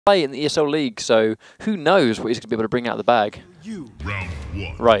play in the ESL League, so who knows what he's going to be able to bring out of the bag.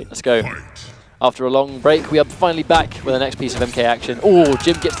 Right, let's go. After a long break, we are finally back with the next piece of MK action. Oh,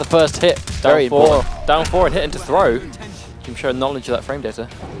 Jim gets the first hit. Very important. Down forward, hit into throw. Jim showing knowledge of that frame data.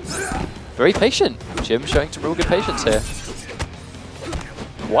 Very patient. Jim showing some real good patience here.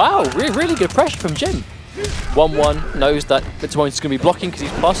 Wow, really good pressure from Jim. 1-1, knows that Mitsuownes is going to be blocking because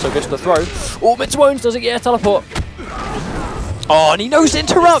he's plus, so goes for the throw. Oh, Mitsuownes doesn't get a teleport. Oh, and he knows to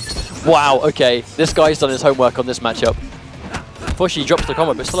interrupt! Wow, okay, this guy's done his homework on this matchup. Unfortunately, he drops the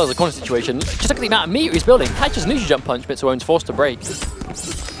combo, but still has a corner situation. Just look at the amount of meter he's building. Catches an easy jump punch, Mitsuownes forced to break.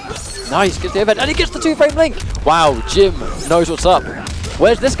 Nice, gets the event, and he gets the 2-frame link! Wow, Jim knows what's up.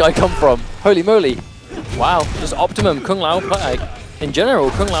 Where's this guy come from? Holy moly. Wow, just optimum Kung Lao play. In general,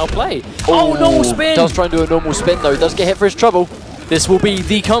 Kung Lao play. Oh, normal spin! Does try and do a normal spin though, does get hit for his trouble. This will be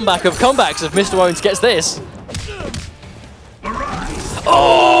the comeback of comebacks if Mitsuownes gets this.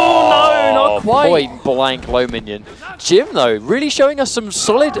 Oh, no, not quite. Point blank low minion. Jim, though, really showing us some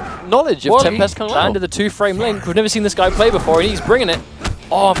solid knowledge of Tempest Kung Lao. Landed the 2-frame link. We've never seen this guy play before, and he's bringing it.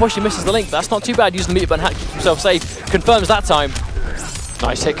 Oh, unfortunately misses the link. That's not too bad. Using the meter button hack to keep himself safe. Confirms that time.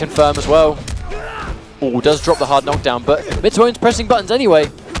 Nice hit confirm as well. Oh, does drop the hard knockdown, but Mitsuownes pressing buttons anyway.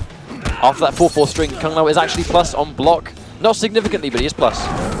 After that 4-4 string, Kung Lao is actually plus on block. Not significantly, but he is plus.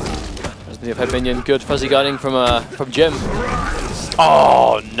 There's the head minion. Good fuzzy guarding from Jim.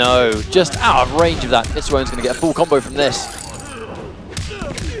 Oh no, just out of range of that. Mitsuownes going to get a full combo from this.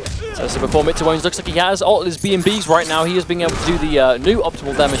 So before Mitsuownes looks like he has all his B&Bs right now. He is being able to do the new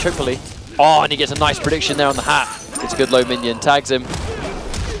optimal damage, hopefully. Oh, and he gets a nice prediction there on the hat. It's a good low minion, tags him.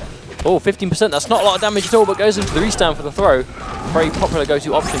 Oh, 15%, that's not a lot of damage at all, but goes into the restand for the throw. Very popular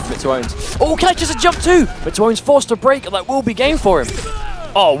go-to option for Mitsuownes. Oh, catches a jump too! Mitsuownes forced to break, and that will be game for him.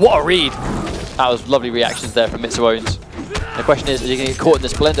 Oh, what a read. That was lovely reactions there from Mitsuownes. The question is he going to get caught in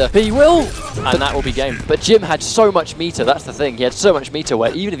this blender? He will! And that will be game. But Jim had so much meter, that's the thing. He had so much meter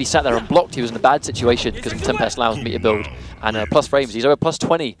where even if he sat there and blocked, he was in a bad situation because of Tempest Lau's meter build. And plus frames, he's over plus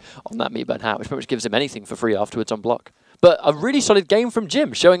 20 on that meter burn hat, which pretty much gives him anything for free afterwards on block. But a really solid game from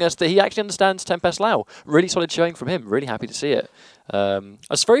Jim, showing us that he actually understands Tempest Lau. Really solid showing from him. Really happy to see it.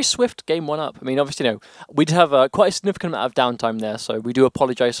 It's a very swift game 1-up. I mean, obviously, you know, we did have quite a significant amount of downtime there, so we do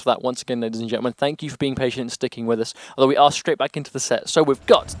apologise for that once again, ladies and gentlemen. Thank you for being patient and sticking with us, although we are straight back into the set. So we've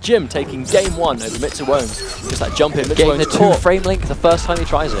got Jim taking game 1 over Mitsuownes. Just that jump in, getting the Mitsuownes 2-frame link the first time he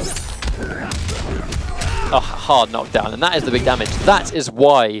tries it. Oh, hard knockdown, and that is the big damage. That is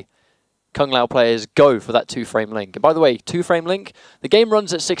why Kung Lao players go for that 2-frame link. And by the way, 2-frame link, the game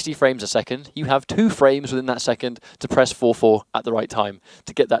runs at 60 frames a second. You have 2 frames within that second to press 4-4 at the right time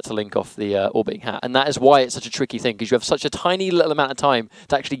to get that to link off the orbiting hat. And that is why it's such a tricky thing, because you have such a tiny little amount of time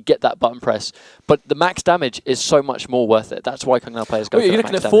to actually get that button press. But the max damage is so much more worth it. That's why Kung Lao players go for you're the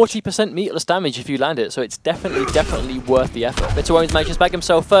max looking at 40% meterless damage if you land it, so it's definitely worth the effort. Mitsuownes manages back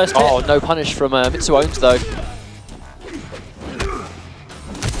himself first hit. Oh, no punish from Mitsuownes though.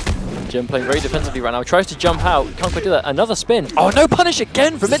 Jim playing very defensively right now. Tries to jump out. Can't quite do that. Another spin. Oh, no punish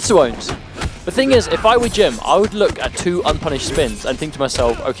again from Mitsuownes. The thing is, if I were Jim, I would look at 2 unpunished spins and think to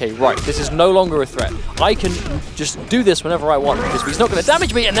myself, okay, right, this is no longer a threat. I can just do this whenever I want because he's not going to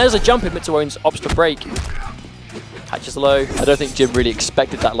damage me. And there's a jump in. Mitsuownes opts to break. Catches low. I don't think Jim really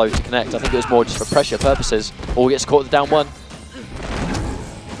expected that low to connect. I think it was more just for pressure purposes. Or gets caught at the down 1.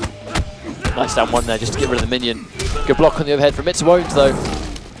 Nice down 1 there just to get rid of the minion. Good block on the overhead from Mitsuownes though.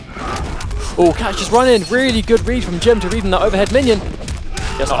 Oh, catch just run in. Really good read from Jim to reading that overhead minion.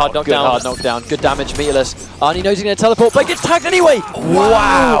 Just a hard knockdown. Good hard knockdown. Good damage, meterless. And he knows he's going to teleport, but he gets tagged anyway.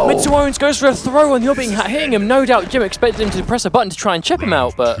 Wow. Mitsuownes goes for a throw on the orbiting hat, hitting him. No doubt Jim expected him to press a button to try and chip him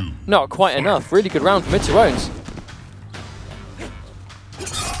out, but not quite enough. Really good round for Mitsuownes.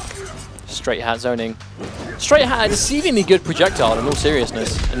 Straight hat zoning. Straight hat, a deceivingly good projectile in all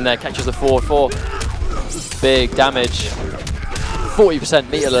seriousness. And there catches the 4-4. Big damage. 40%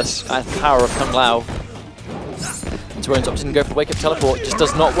 meterless at the power of Kung Lao. Mitsuownes opts in and go for the wake-up teleport. Just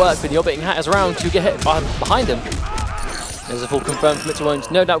does not work, but the orbiting hat is around to get hit behind him. There's a full confirmed from Mitsuownes.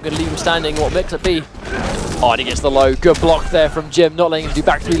 No doubt going to leave him standing. What mix it be? Oh, and he gets the low. Good block there from Jim, not letting him do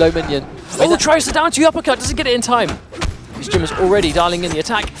back 3 low minion. Oh, tries to down 2 uppercut. Doesn't get it in time. This Jim is already dialing in the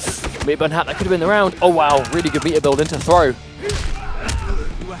attack. Meter burn hat, that could have been the round. Oh, wow. Really good meter build into throw.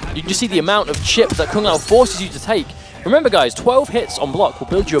 You can see the amount of chip that Kung Lao forces you to take. Remember, guys, 12 hits on block will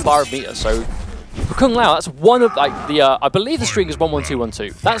build you a bar of meter. So for Kung Lao, that's one of like the I believe the string is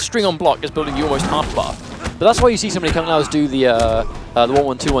 1-1-2-1-2. That string on block is building you almost half bar. But that's why you see so many Kung Laos do the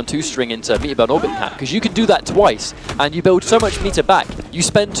 1-1-2-1-2 string into meter build orbiting hat, because you can do that twice, and you build so much meter back. You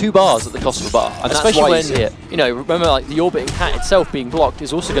spend 2 bars at the cost of a bar, and especially that's why when, you see it. You know, remember like the orbiting hat itself being blocked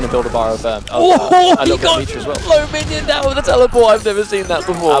is also going to build a bar of a little bit of meter as well. Low minion down with a teleport. I've never seen that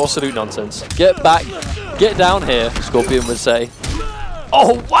before. Absolute nonsense. Get back, get down here, Scorpion would say.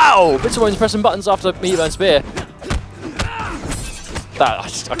 Oh wow! Mitsuownes pressing buttons after meter burn spear. I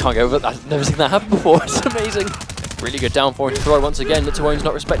can't go over it. I've never seen that happen before. It's amazing. Really good down forward to throw once again. Mitsuownes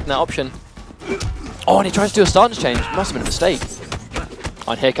not respecting that option. Oh, and he tries to do a stance change. Must have been a mistake.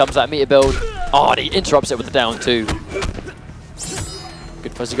 And here comes that meter build. Oh, and he interrupts it with the down 2.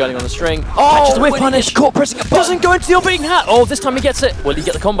 Good fuzzy guarding on the string. Oh, catches the whip punish. Caught pressing a button. Doesn't go into the orbiting hat. Oh, this time he gets it. Will he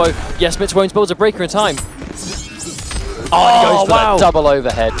get the combo? Yes, Mitsuownes builds a breaker in time. Oh, and he goes for that double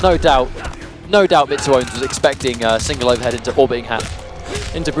overhead. No doubt. No doubt Mitsuownes was expecting a single overhead into orbiting hat.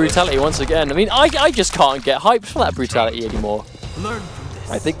 Into brutality once again. I mean, I just can't get hyped for that brutality anymore.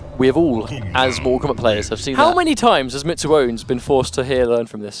 I think we have all, as Mortal Kombat players, have seen that. How many times has Mitsuownes been forced to learn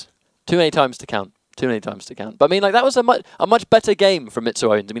from this? Too many times to count. Too many times to count. But I mean, like, that was a much better game from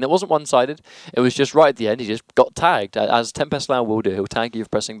Mitsuownes. I mean, it wasn't one-sided. It was just right at the end. He just got tagged, as Tempest Lao will do. He'll tag you for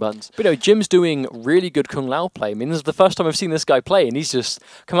pressing buttons. But you know, Jim's doing really good Kung Lao play. I mean, this is the first time I've seen this guy play, and he's just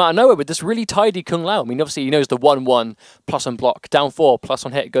come out of nowhere with this really tidy Kung Lao. I mean, obviously, he knows the 1-1 plus on block, down 4 plus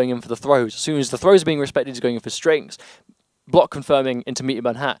on hit, going in for the throws. As soon as the throws are being respected, he's going in for strings. Block confirming into meter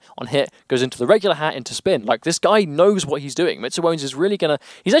burn hat, on hit, goes into the regular hat, into spin. Like, this guy knows what he's doing. Mitsuownes is really gonna...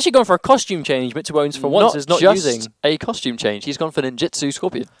 He's actually gone for a costume change. Mitsuownes, for once, is not using... a costume change. He's gone for Ninjutsu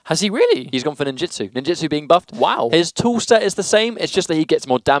Scorpion. Has he really? He's gone for Ninjutsu. Ninjutsu being buffed. Wow. His tool set is the same. It's just that he gets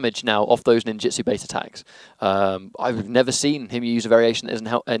more damage now off those Ninjutsu-based attacks. I've never seen him use a variation that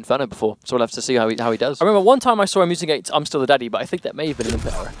isn't Inferno before, so we'll have to see how he does. I remember one time I saw him using I'm Still the Daddy, but I think that may have been an Imp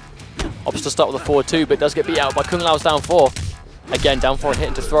error. Opts to start with a 4-2, but does get beat out by Kung Lao's down 4. Again, down 4 and hit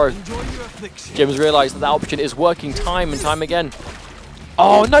into throw. Jim's realised that option is working time and time again.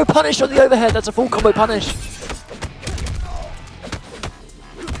 Oh, no punish on the overhead. That's a full combo punish.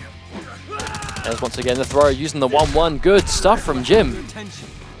 There's once again the throw using the 1-1. Good stuff from Jim.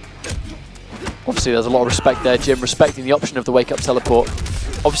 Obviously, there's a lot of respect there. Jim respecting the option of the wake-up teleport.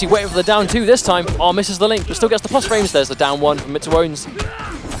 Obviously waiting for the down 2 this time. Oh, misses the link, but still gets the plus frames. There's the down 1 from Mitsuownes.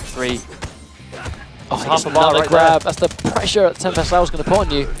 3. Oh, half a bar right grab. That's the pressure that Tempest Lao's going to put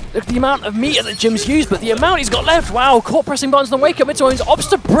on you. Look at the amount of meter that Jim's used, but the amount he's got left. Wow, caught pressing buttons on the wake-up. Mitsuownes opts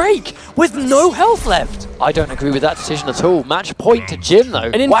to break with no health left. I don't agree with that decision at all. Match point to Jim, though.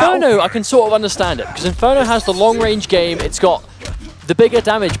 And Inferno, I can sort of understand it, because Inferno has the long-range game. It's got the bigger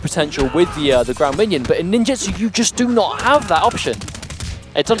damage potential with the ground minion, but in Ninjutsu, you just do not have that option.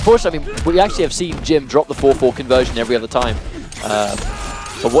 It's unfortunate. I mean, we actually have seen Jim drop the 4-4 conversion every other time.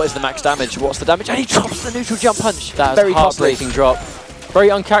 But what is the max damage? What's the damage? And he drops the neutral jump punch. That's very heartbreaking drop. Very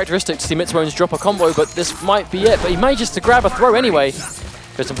uncharacteristic to see Mitsuownes drop a combo, but this might be it. But he manages to grab a throw anyway.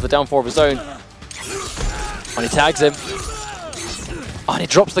 Goes in for the down 4 of his own. And he tags him. Oh, and he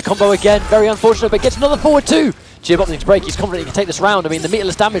drops the combo again. Very unfortunate, but gets another forward 2. Jim opting to break. He's confident he can take this round. I mean, the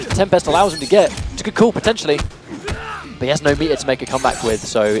meterless damage that Tempest allows him to get. It's a good call, potentially. But he has no meter to make a comeback with,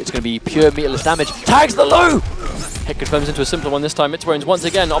 so it's going to be pure meterless damage. Tags the low! Hit confirms into a simpler one this time. Mitsuownes once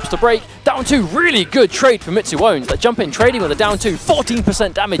again opts to break. Down 2, really good trade for Mitsuownes. That jump in trading with a down 2,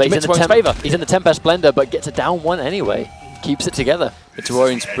 14% damage in Mitsuownes' favour. He's in the Tempest blender, but gets a down 1 anyway. Keeps it together.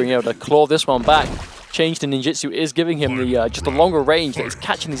 Mitsuownes being able to claw this one back. Change to Ninjutsu is giving him the just a longer range that he's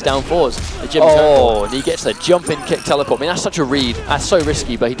catching these down 4s. And he gets the jump in kick teleport. I mean, that's such a read. That's so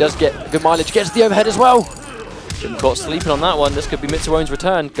risky, but he does get good mileage. Gets the overhead as well. Jim caught sleeping on that one. This could be Mitsuownes'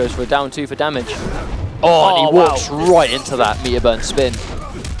 return. Goes for a down 2 for damage. Oh, and he walks right into that meter burn spin.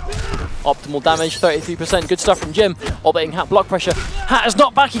 Optimal damage, 33%. Good stuff from Jim. Orbiting hat block pressure. Hat is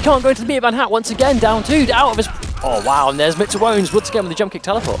not back. He can't go into the meter burn hat once again. Down 2, out of his... Oh, wow. And there's Mitsuownes once again with the jump kick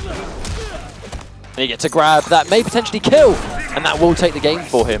teleport. And he gets a grab that may potentially kill. And that will take the game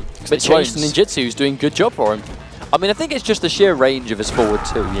for him. Mitsuownes Ninjutsu is doing a good job for him. I mean, I think it's just the sheer range of his forward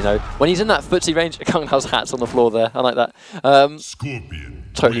too, you know. When he's in that footsie range, Kung Lao's hat's on the floor there. I like that.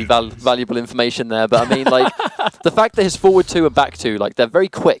 Totally valuable information there. But I mean, like, the fact that his forward 2 and back 2, like, they're very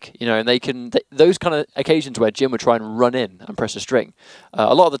quick, you know, and they can... those kind of occasions where Jim would try and run in and press a string.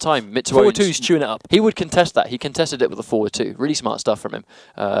 A lot of the time, Mitsuownes... Forward 2's chewing it up. He would contest that. He contested it with a forward 2. Really smart stuff from him.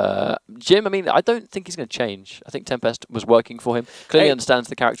 Jim, I mean, I don't think he's going to change. I think Tempest was working for him. Clearly understands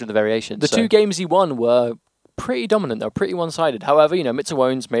the character and the variation. The 2 games he won were pretty dominant. They were pretty one-sided. However, you know,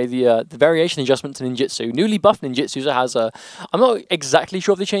 Mitsuownes made the variation adjustment to ninjutsu. Newly buffed ninjutsu has a... I'm not exactly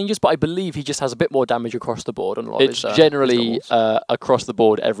sure of the changes, but I believe he just has a bit more damage across the board on a lot of his, generally across the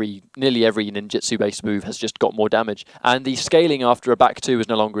board, nearly every ninjutsu-based move has just got more damage. And the scaling after a back two is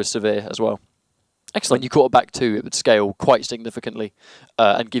no longer as severe as well. Excellent. When you caught a back two, it would scale quite significantly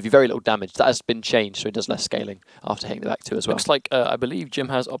and give you very little damage. That has been changed, so it does less scaling after hitting the back two as well. Looks like, I believe Jim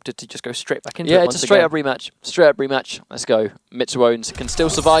has opted to just go straight back into it. Yeah, it's a straight-up rematch. Straight-up rematch. Let's go. Mitsuownes can still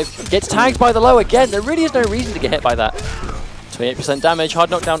survive. Gets tagged by the low again. There really is no reason to get hit by that. 28% damage, hard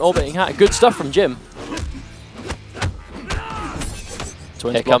knockdown, orbiting hat. Good stuff from Jim.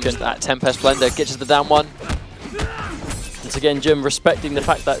 Here comes that Tempest Blender. Gets us the down one. Once again, Jim respecting the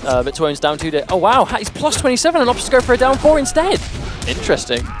fact that Mitsuownes down 2 there. Oh wow, he's plus 27 and opts to go for a down 4 instead.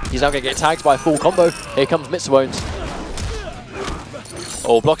 Interesting. He's now going to get tagged by a full combo. Here comes Mitsuownes.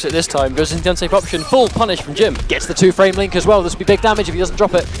 Oh, blocks it this time. Goes into the unsafe option. Full punish from Jim. Gets the 2-frame link as well. This will be big damage if he doesn't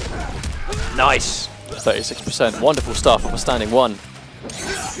drop it. Nice. 36%. Wonderful stuff off a standing 1.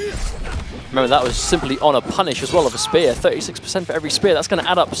 Remember, that was simply on a punish as well of a spear. 36% for every spear. That's going to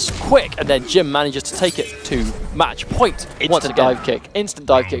add up quick. And then Jim manages to take it to match point. Instant dive kick. Instant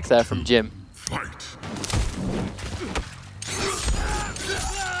dive kick there from Jim.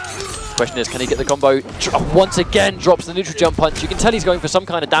 Question is, can he get the combo? Once again, drops the neutral jump punch. You can tell he's going for some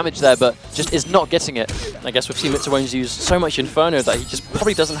kind of damage there, but just is not getting it. I guess we've seen Mitsuownes use so much Inferno that he just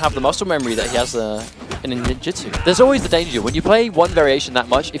probably doesn't have the muscle memory that he has in ninjutsu. There's always the danger. When you play one variation that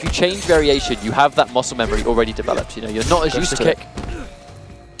much, if you change variation, you have that muscle memory already developed. You know, you're not as used to it.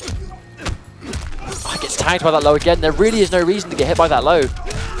 Oh, he gets tagged by that low again. There really is no reason to get hit by that low.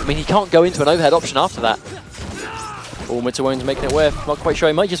 I mean, he can't go into an overhead option after that. Oh, Mitsuownes making it whiff. Not quite sure.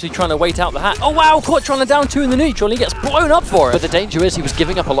 He might just be trying to wait out the hat. Oh, wow. Caught trying to down 2 in the neutral, and he gets blown up for it. But the danger is he was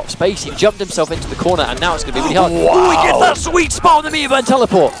giving up a lot of space. He jumped himself into the corner, and now it's going to be really hard. Wow. Oh, he gets that sweet spot on the meter burn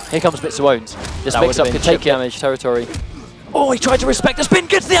teleport. Here comes Mitsuownes. This mix-up could take damage territory. Oh, he tried to respect the spin.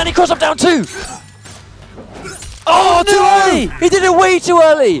 Gets the anti-cross-up down 2. Oh, too early! He did it way too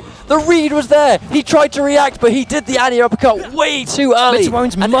early! The read was there. He tried to react, but he did the anti-uppercut way too early.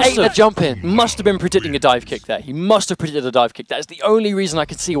 Mitsuownes and ate the jump in. Must have been predicting a dive kick there. He must have predicted a dive kick. That is the only reason I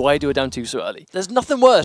could see why I do a down 2 so early. There's nothing worse